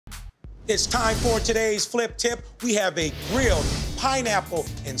It's time for today's flip tip. We have a grilled pineapple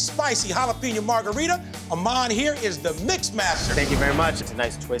and spicy jalapeno margarita. Amon here is the mix master. Thank you very much. It's a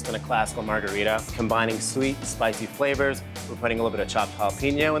nice twist on a classical margarita, combining sweet, spicy flavors. We're putting a little bit of chopped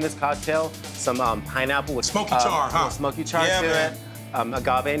jalapeno in this cocktail, some pineapple with smoky char, huh? Smoky char Yeah, to man. it.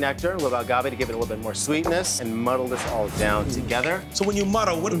 Agave nectar, a little agave to give it a little bit more sweetness, and muddle this all down together. So when you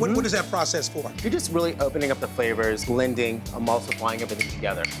muddle, what is that process for? You're just really opening up the flavors, blending, emulsifying everything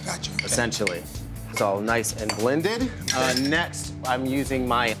together. Gotcha. Okay. Essentially. It's all nice and blended. Next, I'm using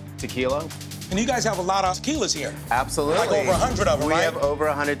my tequila. And you guys have a lot of tequilas here. Absolutely. Like over 100 of them, We right? have over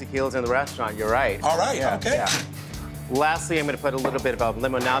 100 tequilas in the restaurant, you're right. All right, okay. Yeah. Lastly, I'm gonna put a little bit of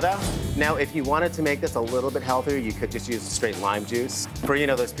limonada. Now, if you wanted to make this a little bit healthier, you could just use straight lime juice. For,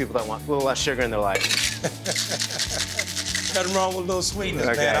 those people that want a little less sugar in their life. Nothing wrong with a little sweetness,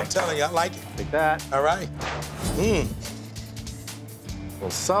 Okay. man. I'm telling you, I like it. Like that. All right. A little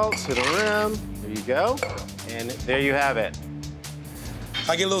salt to the rim. There you go. And there you have it.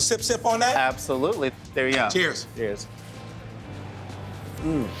 I get a little sip on that? Absolutely. There you go. Cheers. Cheers.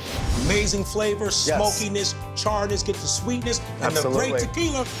 Amazing flavor, Yes. smokiness, charness, get the sweetness, and Absolutely. the great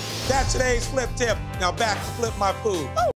tequila. That's today's flip tip. Now back to flip my food.